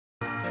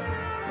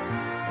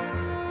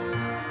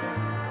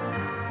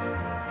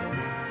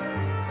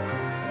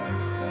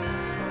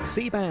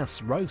Sea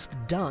bass, roast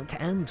duck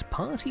and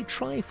party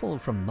trifle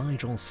from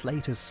Nigel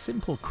Slater's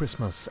Simple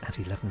Christmas at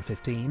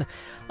 11:15.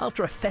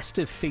 After a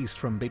festive feast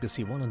from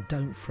BBC One, and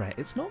don't fret,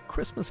 it's not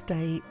Christmas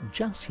Day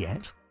just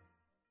yet.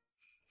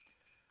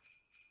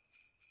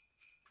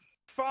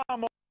 Far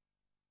more.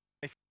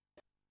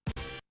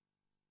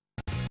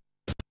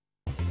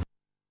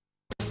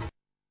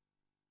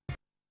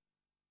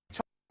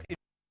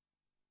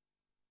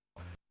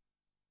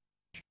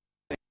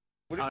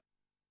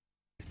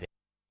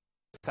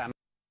 Sam.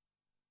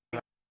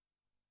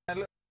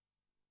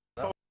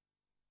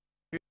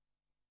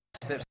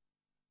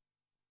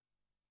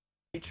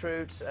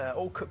 Beetroot,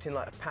 all cooked in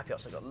like a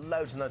papillote, so got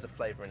loads and loads of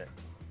flavour in it.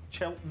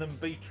 Cheltenham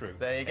beetroot.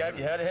 There you go,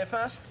 you heard it here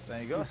first.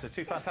 There you go, so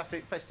two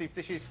fantastic festive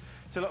dishes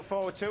to look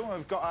forward to. And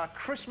we've got our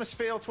Christmas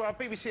feel to our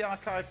BBC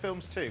Archive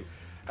films too.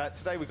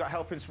 Today we've got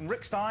helpings from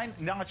Rick Stein,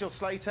 Nigel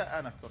Slater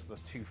and of course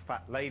those two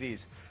fat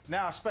ladies.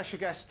 Now our special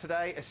guest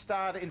today has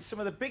starred in some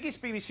of the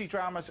biggest BBC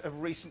dramas of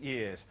recent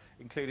years,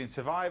 including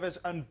Survivors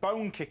and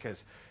Bone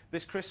Kickers.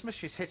 This Christmas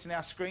she's hitting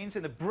our screens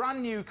in the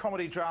brand new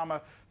comedy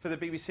drama for the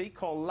BBC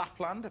called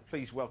Lapland.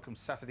 Please welcome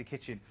Saturday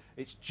Kitchen.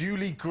 It's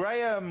Julie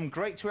Graham.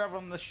 Great to have her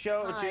on the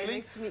show. Hi, Julie.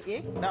 nice to meet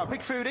you. Now,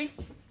 big foodie?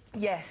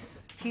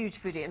 Yes, huge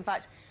foodie. In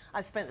fact,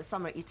 I spent the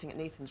summer eating at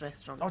Nathan's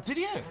restaurant. Oh, did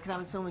you? Because I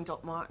was filming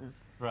Doc Martin.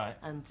 Right.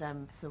 And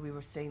so we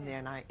were staying there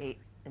and I ate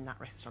in that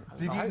restaurant.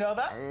 Did you know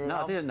that?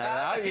 No, I didn't know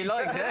that. I hope you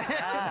liked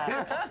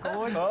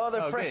it. Oh,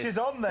 the pressure's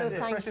on then. So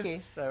thank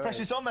you.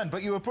 Pressure's on then.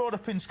 But you were brought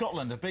up in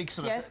Scotland, a big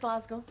sort of... Yes,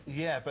 Glasgow.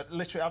 Yeah, but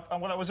literally,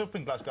 when I was up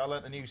in Glasgow, I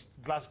learnt to use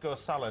Glasgow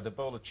salad, a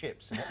bowl of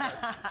chips.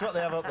 That's what they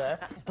have up there.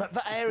 But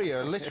that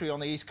area, literally on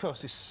the East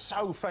Coast, is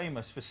so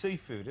famous for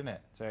seafood, isn't it?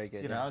 It's very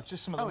good. You know, it's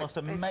just some of the most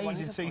amazing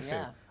wonderful, seafood.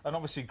 yeah. And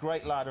obviously,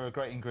 great larder of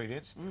great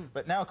ingredients.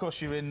 But now, of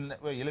course, you're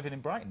living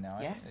in Brighton now,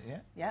 Yes. Yeah.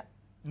 Yep.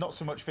 Not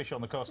so much fish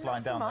on the coastline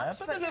Not so down much,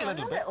 there, but there's yeah, a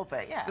little bit. A little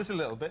bit, yeah. There's a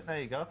little bit, there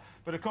you go.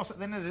 But of course, at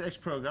the end of this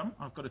programme,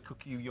 I've got to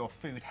cook you your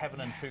food heaven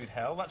and food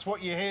hell. That's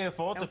what you're here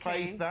for, to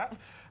face that.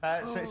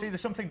 So it's either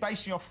something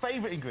based on your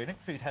favourite ingredient,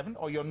 food heaven,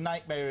 or your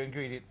nightmare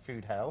ingredient,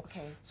 food hell.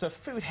 Okay. So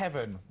food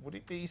heaven, would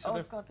it be sort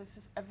of... Oh, God, this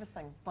is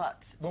everything,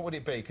 but... What would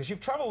it be? Because you've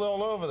travelled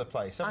all over the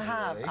place, haven't you? I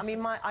have. Really?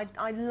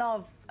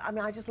 I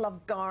mean, I just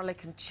love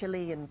garlic and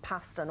chilli and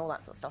pasta and all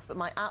that sort of stuff, but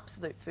my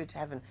absolute food to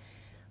heaven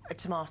are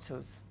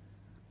tomatoes.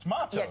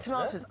 Tomatoes? Yeah,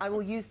 tomatoes. I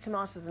will use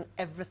tomatoes in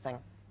everything.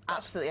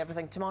 Absolutely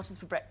everything. Tomatoes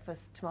for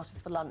breakfast,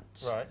 tomatoes for lunch,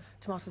 right.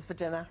 Tomatoes for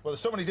dinner. Well, there's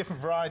so many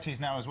different varieties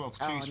now as well to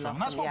choose from.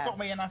 That's what got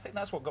me, and I think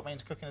that's what got me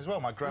into cooking as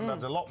well. My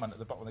granddad's allotment at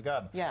the bottom of the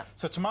garden. Yeah.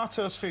 So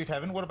tomatoes, food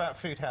heaven. What about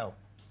food hell?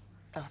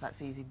 Oh,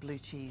 that's easy. Blue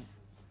cheese.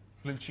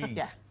 Blue cheese?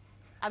 Yeah.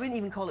 I wouldn't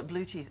even call it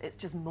blue cheese. It's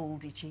just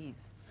mouldy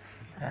cheese.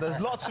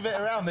 There's lots of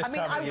it around this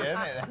time of year,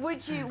 isn't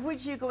it?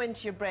 Would you go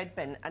into your bread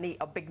bin and eat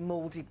a big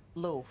mouldy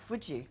loaf?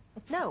 Would you?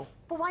 No.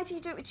 But why do you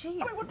do it with cheese?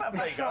 I mean, what about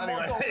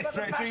Anyway,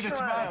 so it's either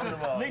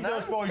tomatoes. Leave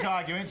those boys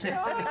arguing. So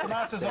instead the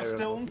tomatoes are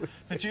still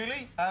for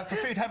Julie. For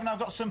food heaven, I've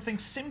got something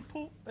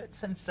simple but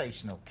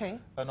sensational. Okay.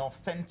 An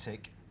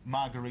authentic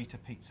margarita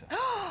pizza.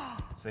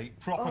 See,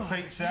 proper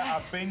pizza. Yes.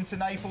 I've been to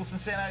Naples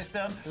and seen how it's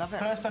done. Love it.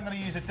 First, I'm going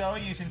to use a dough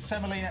using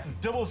semolina and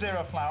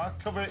 00 flour.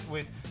 Cover it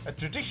with a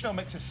traditional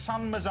mix of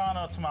San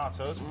Marzano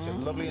tomatoes, which are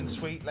lovely and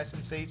sweet, less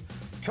in seeds.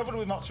 Covered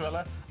with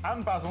mozzarella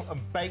and basil and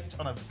baked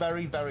on a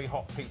very, very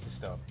hot pizza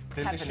stone.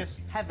 Delicious,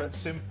 Heaven. but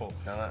simple.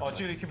 Or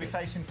Julie could be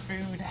facing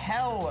food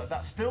hell.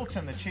 That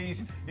Stilton, the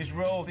cheese is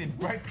rolled in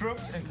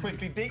breadcrumbs and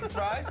quickly deep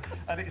fried,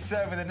 and it's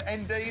served with an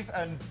endive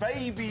and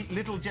baby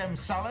little gem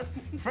salad,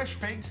 fresh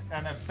figs,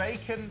 and a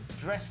bacon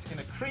dressed in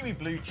a creamy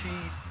blue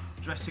cheese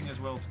dressing as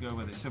well to go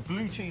with it. So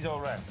blue cheese all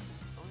round.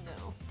 Oh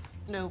no,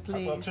 no,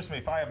 please. Well, trust me,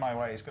 if I have my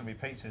way, it's going to be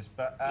pizzas.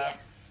 But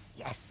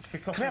yes.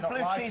 because we're not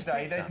live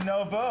today, there's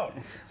no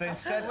vote. So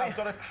instead, I've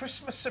got a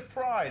Christmas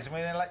surprise, and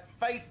we're going to let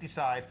fate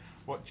decide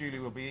what Julie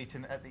will be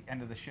eating at the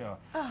end of the show.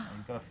 And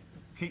you've got to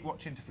keep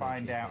watching to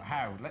find out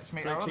how. Let's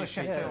meet our other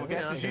chef table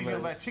guests. As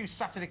usual, they're two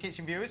Saturday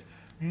Kitchen viewers.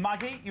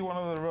 Maggie, you one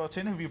of the wrote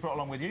in. Who have you brought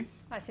along with you?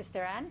 My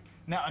sister Anne.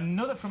 Now,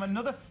 from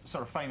another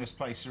sort of famous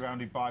place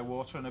surrounded by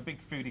water and a big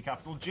foodie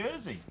capital,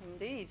 Jersey.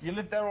 Indeed. You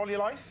lived there all your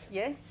life?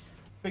 Yes.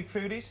 Big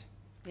foodies?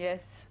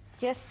 Yes.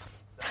 Yes.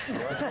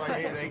 That's why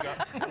there you go.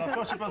 And I'll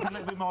talk to you both a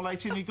little bit more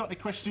later. And if you've got any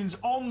questions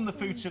on the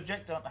food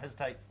subject, don't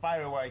hesitate.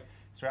 Fire away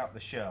throughout the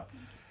show.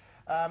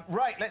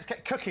 Right, let's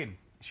get cooking.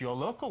 It's your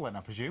local then, I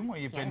presume, where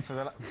you've been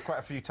for quite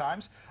a few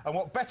times. And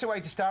what better way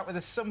to start with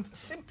is some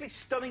simply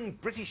stunning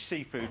British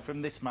seafood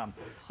from this man,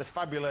 the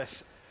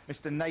fabulous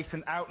Mr.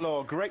 Nathan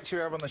Outlaw. Great to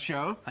have on the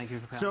show. Thank you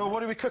for coming. So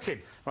what are we cooking?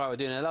 Right, we're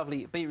doing a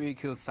lovely beetroot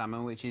cured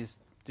salmon, which is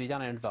to be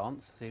done in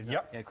advance. So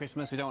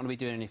Christmas, we don't want to be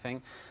doing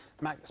anything.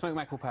 Smoked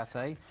mackerel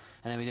pâté, and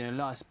then we're doing a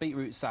nice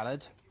beetroot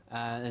salad,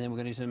 And then we're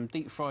going to do some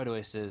deep-fried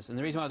oysters. And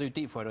the reason why I do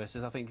deep-fried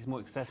oysters, I think it's more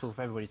accessible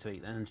for everybody to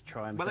eat than to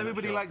try and... Well,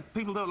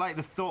 people don't like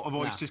the thought of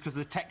oysters because of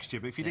the texture,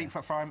 but if you deep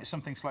fry them, it's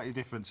something slightly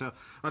different. So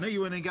I know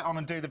you want to get on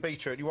and do the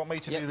beetroot. You want me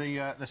to do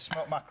the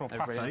smoked mackerel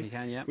pate, you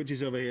can, which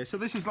is over here. So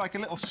this is like a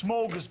little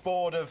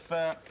smorgasbord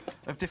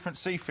of different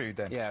seafood,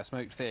 then? Yeah,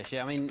 smoked fish.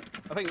 Yeah, I mean,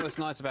 I think what's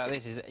nice about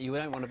this is that you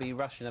don't want to be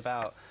rushing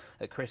about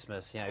at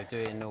Christmas, you know,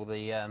 doing all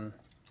the,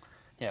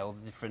 all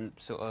the different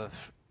sort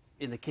of...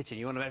 in the kitchen.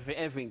 You want to have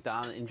everything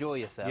done, enjoy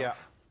yourself. Yeah.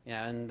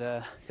 Yeah, and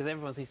because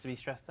everyone seems to be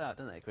stressed out,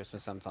 don't they, at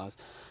Christmas sometimes?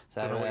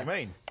 So, I don't know what you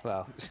mean.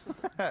 Well,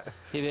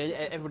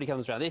 everybody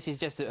comes around. This is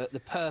just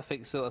the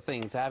perfect sort of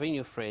thing to have in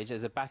your fridge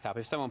as a backup.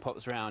 If someone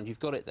pops around, you've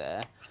got it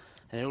there,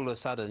 and then all of a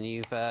sudden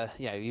you've got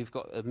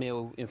a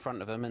meal in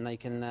front of them, and they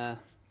can,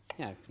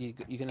 you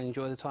can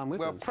enjoy the time with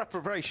them. Well,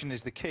 preparation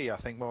is the key, I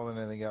think, more than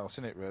anything else,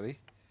 isn't it? Really.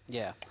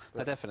 Yeah,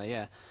 definitely,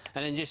 yeah.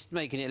 And then just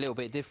making it a little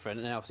bit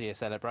different, and obviously a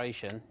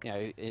celebration, you know,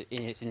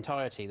 in its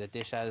entirety. The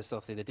dish has,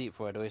 obviously, the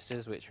deep-fried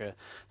oysters, which are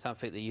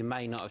something that you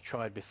may not have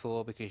tried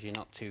before because you're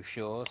not too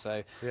sure.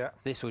 So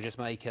this will just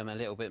make them a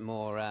little bit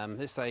more,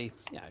 let's say,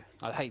 you know,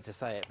 I hate to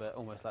say it, but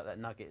almost like that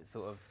nugget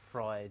sort of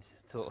fried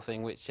sort of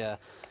thing, which...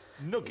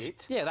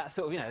 Nugget? Yeah, that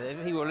sort of, you know,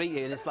 people will eat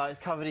it and it's like it's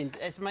covered in...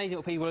 It's amazing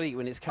what people eat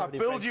when it's covered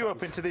in I build you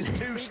up into this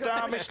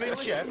 2-star Michelin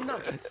chef.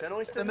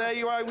 And there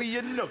you are with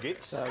your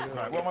nuggets.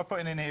 Right, what am I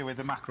putting in here with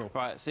the mackerel?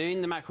 Right, so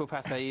in the mackerel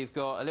pate, you've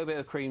got a little bit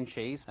of cream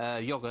cheese,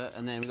 yoghurt,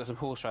 and then we've got some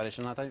horseradish,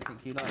 and I don't think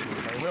you like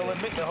horseradish. We'll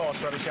admit the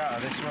horseradish out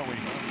of this, won't we?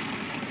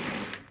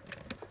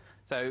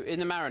 So in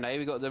the marinade,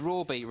 we've got the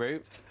raw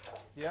beetroot,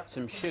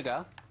 some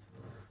sugar,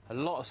 a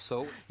lot of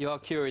salt. You are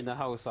curing the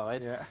whole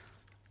side. Yeah.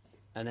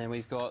 And then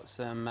we've got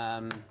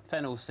some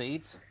fennel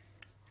seeds,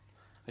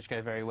 which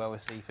go very well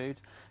with seafood.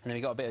 And then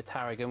we've got a bit of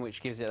tarragon,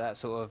 which gives it that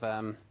sort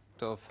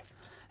of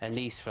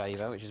anise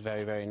flavour, which is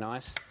very, very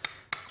nice.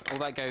 All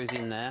that goes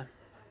in there.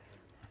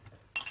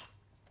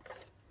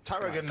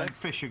 Tarragon and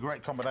fish are a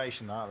great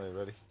combination, aren't they,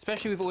 really?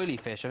 Especially with oily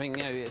fish. I think,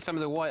 you know, some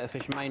of the whiter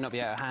fish may not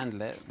be able to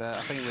handle it, but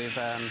I think with...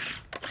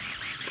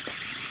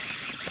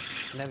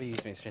 never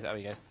used mixed drink. There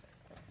we go.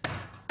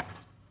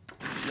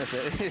 That's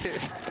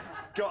it.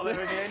 Got there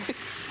in the end.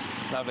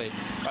 Lovely.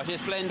 I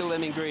just blend all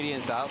them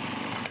ingredients up.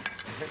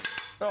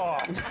 Oh.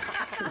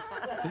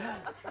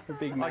 The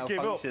big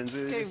malfunctions.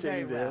 Do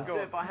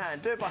it by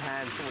hand. Do it by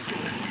hand. Come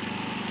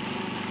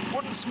on.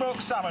 Wouldn't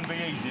smoked salmon be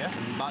easier?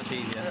 Much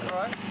easier. Yeah,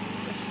 right.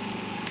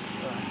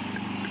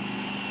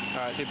 All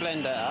right, so you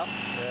blend that up.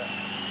 Yeah.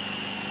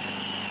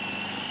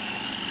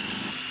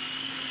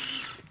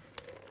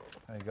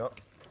 There you go.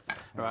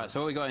 All right,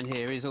 so what we got in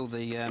here is all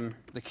the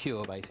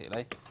cure,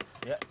 basically.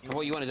 Yeah. And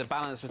what you want is a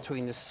balance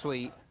between the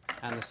sweet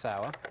and the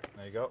sour.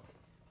 There you go.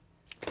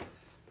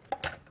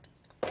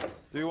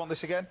 Do you want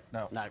this again?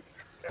 No. No.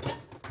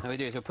 What we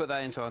do is we'll put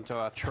that onto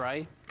our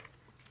tray.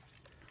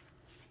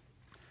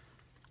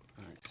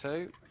 Like so.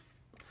 And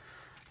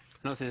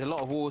obviously there's a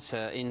lot of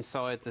water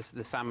inside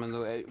the salmon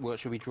that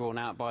should be drawn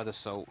out by the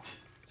salt.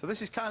 So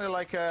this is kind of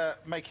like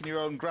making your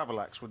own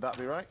gravlax, would that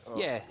be right? Or...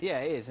 Yeah,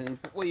 it is. And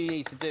what you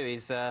need to do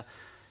is...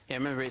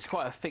 remember, it's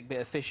quite a thick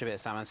bit of fish, a bit of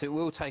salmon, so it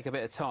will take a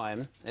bit of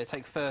time. It'll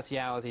take 30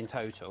 hours in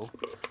total.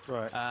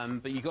 Right.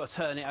 But you've got to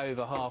turn it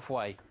over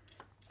halfway.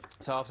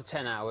 So after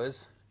 10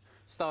 hours,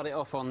 start it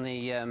off on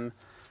the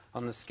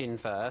skin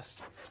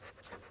first.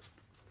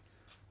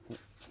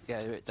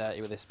 Get a bit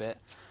dirty with this bit.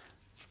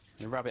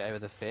 And rub it over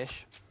the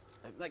fish.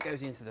 That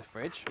goes into the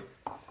fridge.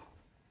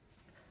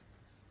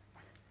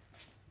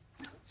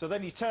 So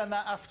then you turn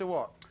that after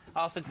what?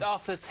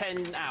 After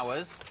 10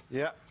 hours.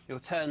 Yeah. You'll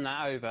turn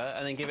that over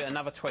and then give it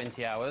another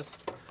 20 hours.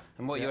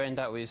 And what you end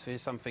up with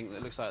is something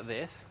that looks like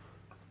this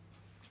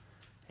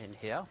in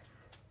here.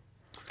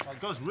 Well,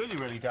 it goes really,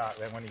 really dark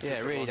then when you... Yeah,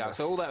 really dark.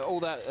 So all that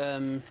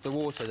the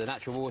water, the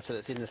natural water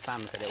that's in the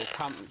salmon fillet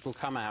will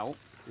come out.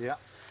 Yeah.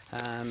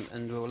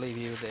 And we'll leave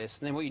you with this.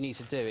 And then what you need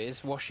to do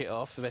is wash it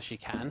off the best you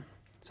can.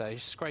 So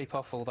just scrape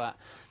off all that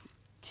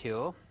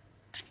cure,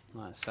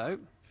 like so.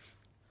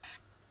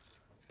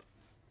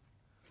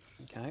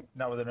 Okay.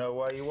 Now they know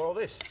why you wore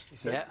this, you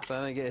see? Yeah, so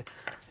don't get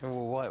a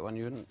all white one,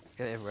 you wouldn't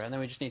get it everywhere. And then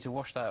we just need to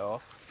wash that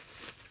off.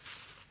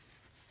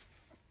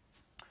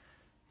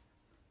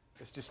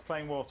 It's just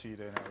plain water you're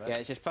doing it there? Yeah,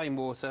 it's just plain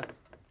water.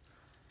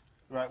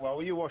 Right, well,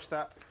 will you wash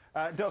that?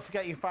 Don't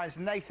forget you can find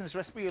Nathan's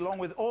recipe along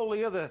with all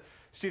the other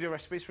studio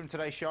recipes from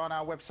today's show on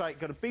our website.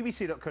 Go to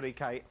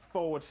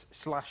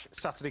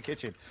bbc.co.uk/Saturday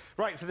Kitchen.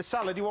 Right, for the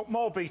salad, you want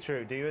more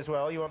beetroot, do you, as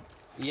well? You want...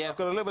 Yeah. I've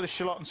got a little bit of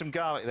shallot and some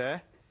garlic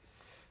there.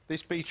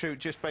 This beetroot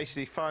just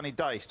basically finely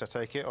diced, I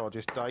take it, or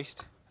just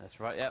diced? That's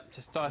right, yep,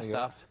 just diced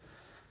up.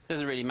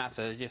 Doesn't really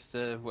matter, just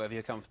whatever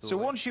you're comfortable So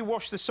with. once you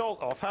wash the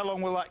salt off, how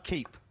long will that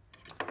keep?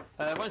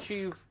 Once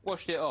you've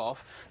washed it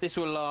off, this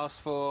will last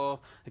for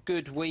a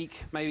good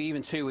week, maybe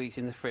even 2 weeks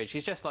in the fridge.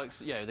 It's just like,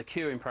 you know, the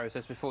curing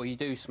process before you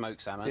do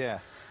smoke salmon. Yeah.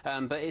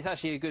 But it's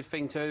actually a good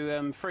thing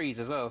to freeze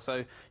as well.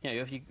 So, you know,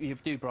 if you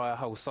do fry a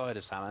whole side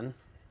of salmon,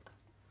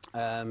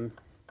 then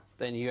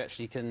you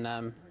actually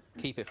can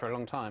keep it for a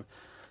long time.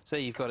 So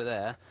you've got it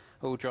there,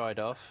 all dried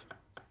off.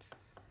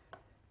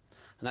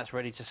 and that's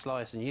ready to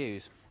slice and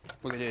use. What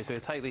we're going to do is we're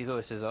going to take these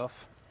oysters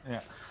off,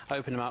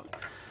 open them up.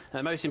 And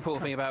the most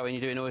important thing about when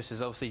you're doing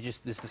oysters, obviously,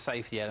 just is the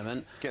safety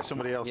element. Get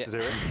somebody else to do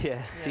it.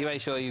 Yeah. So you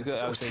make sure you've got,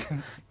 obviously,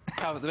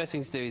 the best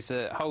thing to do is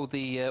hold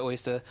the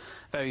oyster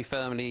very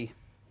firmly,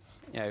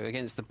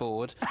 against the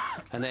board,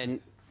 and then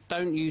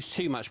don't use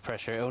too much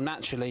pressure. It'll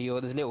naturally,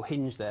 there's a little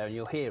hinge there, and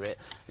you'll hear it.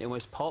 It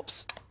almost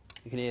pops.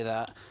 You can hear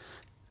that.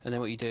 And then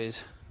what you do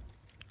is,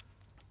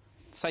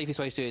 the safest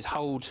way to do it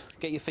is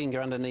get your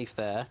finger underneath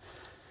there,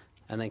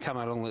 and then come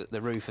along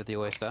the roof of the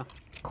oyster.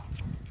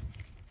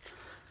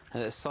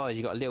 And at the side,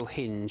 you've got a little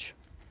hinge.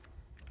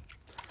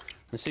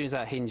 And as soon as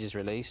that hinge is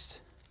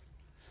released,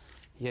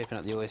 you open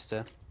up the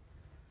oyster.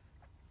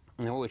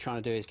 And then what we're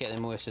trying to do is get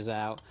them oysters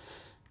out.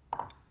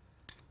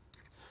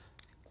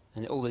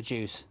 And all the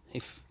juice.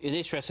 If in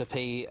this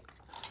recipe,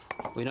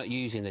 we're not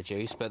using the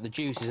juice, but the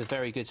juices are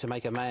very good to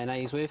make a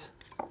mayonnaise with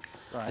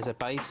as a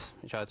base,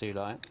 which I do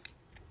like.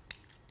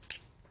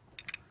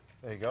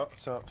 There you go.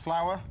 So,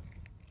 flour,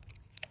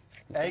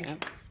 egg,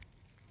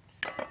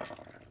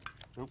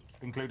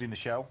 including the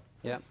shell.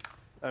 Yeah.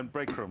 And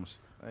breadcrumbs.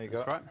 There you go.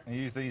 That's right. And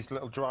you use these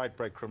little dried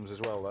breadcrumbs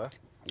as well there.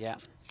 Yeah.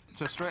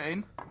 So straight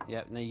in.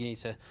 Yeah. Now you need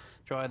to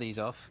dry these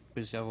off,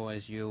 because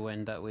otherwise you'll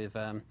end up with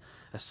a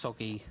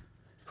soggy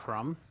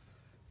crumb.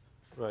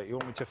 Right, you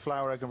want me to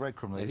flour, egg and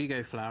breadcrumb these? If you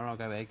go flour, I'll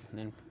go egg, and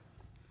then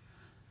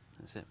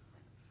that's it.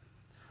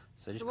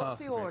 So just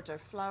what's the order?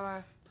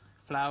 Flour,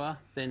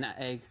 then that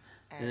egg,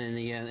 and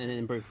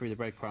then brew through the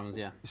breadcrumbs.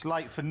 Yeah. It's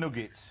like for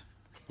nuggets.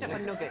 Yeah, for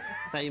nugget.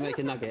 How you make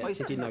a nugget?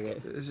 Chicken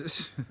nugget.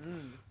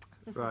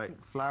 Right,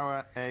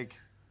 flour, egg.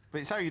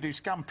 But it's how you do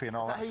scampi and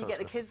all that Is that how you sort get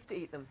of the stuff. kids to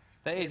eat them?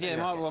 That is, yeah.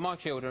 My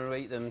children will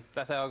eat them.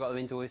 That's how I got them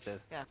into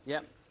oysters. Yeah.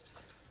 Yep.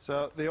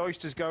 So the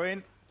oysters go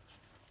in.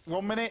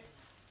 1 minute.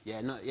 Yeah,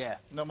 no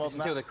more Just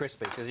than until that. They're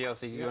crispy, because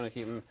obviously you want to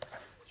keep them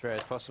as rare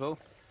as possible.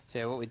 So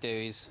yeah, what we do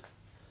is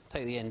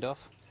take the end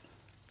off.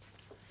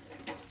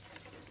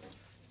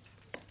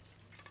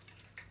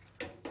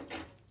 A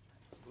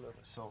little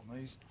bit of salt in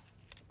these.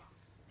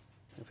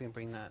 If we can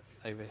bring that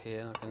over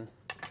here, I can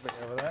Bring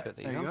it over there. put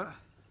these There you on. go.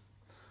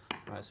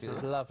 Right, so we've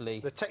got this lovely.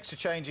 The texture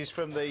changes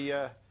from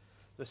the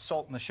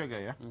salt and the sugar,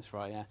 yeah? That's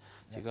right, yeah.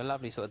 So you've got a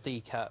lovely sort of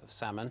decut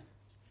salmon.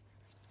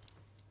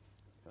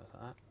 Just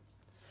like that.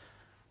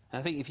 And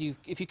I think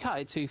if you cut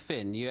it too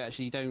thin, you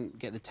actually don't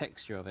get the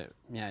texture of it.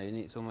 And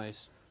it's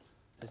almost,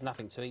 there's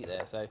nothing to eat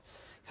there. So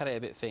cut it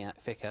a bit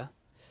thicker.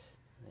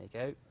 There you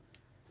go.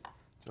 Do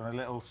you want a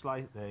little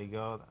slice? There you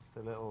go. That's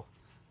the little.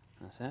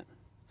 That's it.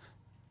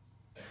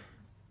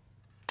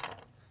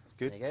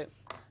 Good. There you go.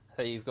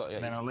 So you've got.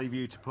 And then I'll leave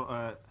you to put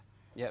a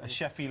Yep.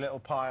 chefy little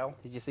pile.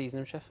 Did you season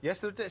them, chef? Yes,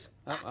 they're just.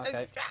 Oh,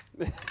 okay.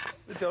 They're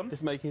done.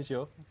 Just making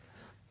sure.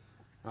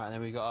 Right, then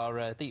we've got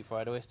our deep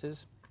fried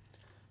oysters.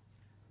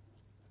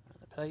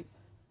 And the plate,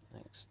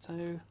 next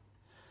two,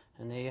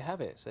 and there you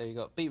have it. So you've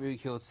got beetroot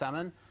cured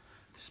salmon,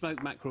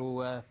 smoked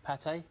mackerel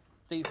pate,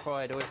 deep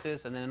fried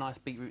oysters, and then a nice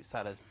beetroot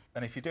salad.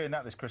 And if you're doing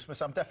that this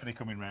Christmas, I'm definitely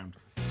coming round.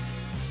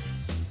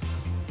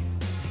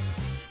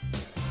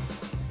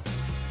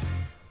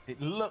 It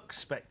looks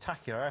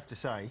spectacular, I have to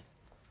say.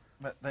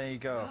 But there you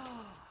go.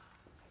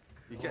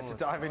 You get to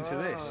dive into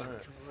this.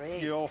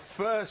 Great. Your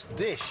first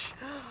dish.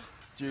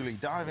 Julie,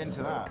 dive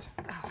into that.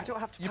 I don't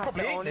have to You've pass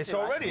probably it eaten on, this do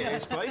I? already at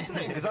this place, isn't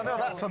it? Because I know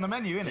that's on the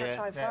menu, isn't it?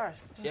 Try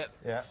first. Yep.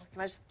 Yeah.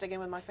 Can I just dig in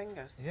with my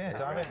fingers? Yeah,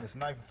 dive in. There's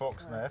knife and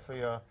forks in there for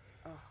your...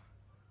 I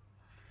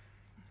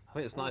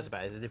think what's nice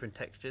about it is the different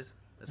textures.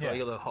 As Yeah. well,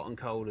 you got the hot and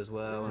cold as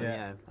well, and,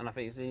 Yeah. and I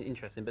think it's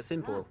interesting but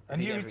simple. And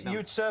if you get everything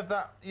you'd serve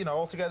that,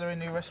 all together in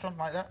your restaurant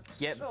like that?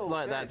 Yep, So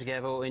like that good.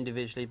 together or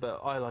individually,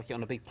 but I like it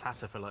on a big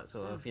platter for like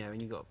sort of, when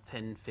you've got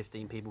 10,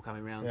 15 people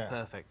coming round, Yeah. it's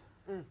perfect.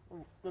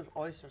 Those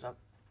oysters are...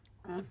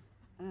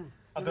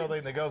 I don't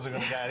think the girls are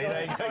going to get any.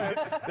 There you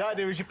go. The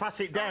idea is you pass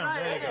it down.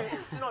 Right, There you go.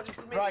 it's not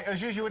just me. Right,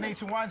 as usual, we need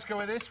some wines to go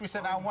with this. We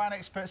sent our wine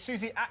expert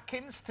Susie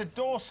Atkins to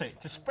Dorset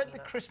to spread the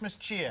Christmas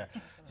cheer.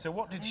 So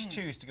what did she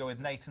choose to go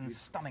with Nathan's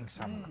stunning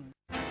salmon?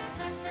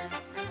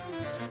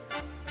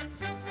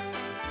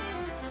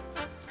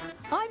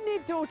 I'm near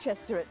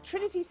Dorchester at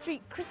Trinity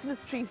Street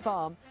Christmas Tree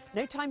Farm.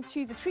 No time to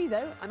choose a tree,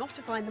 though. I'm off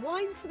to find the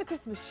wines for the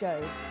Christmas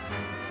show.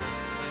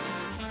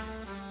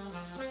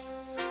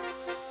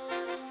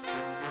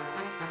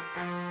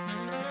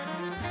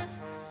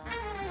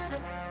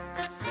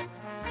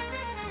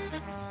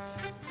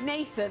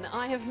 Nathan,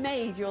 I have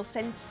made your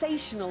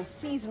sensational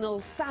seasonal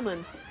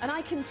salmon, and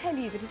I can tell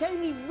you that it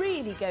only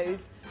really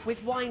goes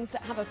with wines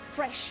that have a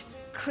fresh,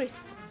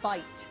 crisp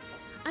bite.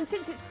 And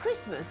since it's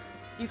Christmas,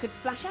 you could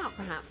splash out,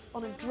 perhaps,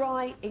 on a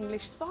dry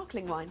English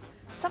sparkling wine,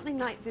 something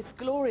like this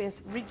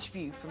glorious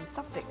Ridgeview from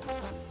Sussex.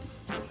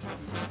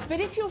 But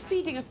if you're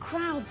feeding a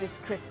crowd this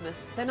Christmas,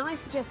 then I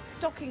suggest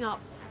stocking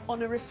up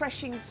on a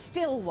refreshing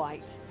still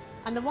white.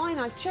 And the wine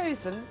I've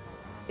chosen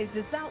is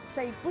the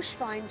Zaltse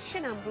Bushvine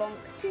Chenin Blanc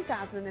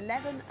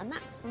 2011, and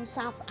that's from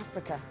South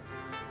Africa.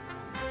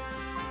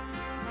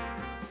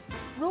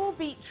 Raw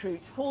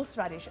beetroot,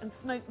 horseradish and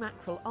smoked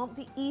mackerel aren't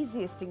the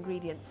easiest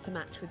ingredients to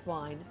match with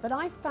wine, but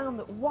I've found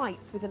that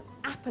whites with an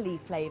appley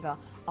flavour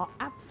are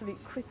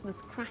absolute Christmas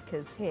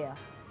crackers here.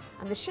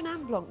 And the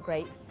Chenin Blanc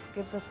grape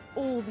gives us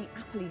all the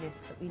appliness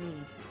that we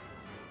need.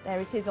 There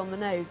it is on the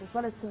nose, as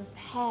well as some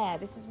pear.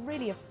 This is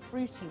really a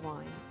fruity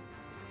wine.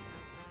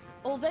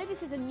 Although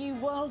this is a New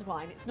World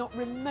wine, it's not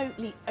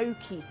remotely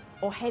oaky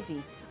or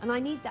heavy, and I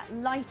need that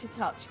lighter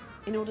touch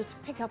in order to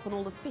pick up on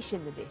all the fish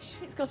in the dish.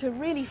 It's got a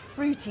really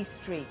fruity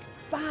streak,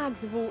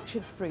 bags of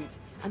orchard fruit,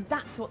 and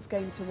that's what's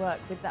going to work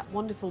with that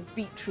wonderful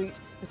beetroot,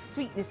 the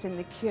sweetness in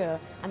the cure,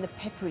 and the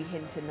peppery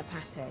hint in the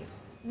pâté.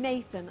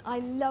 Nathan, I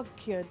love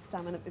cured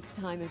salmon at this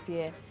time of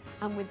year,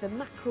 and with the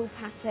mackerel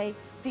pâté,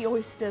 the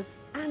oysters,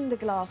 and a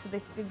glass of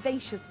this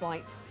vivacious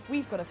white,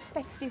 we've got a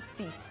festive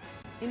feast.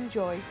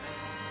 Enjoy.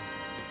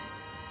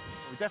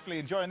 We're definitely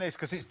enjoying this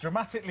because it's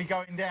dramatically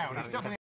going down. It's definitely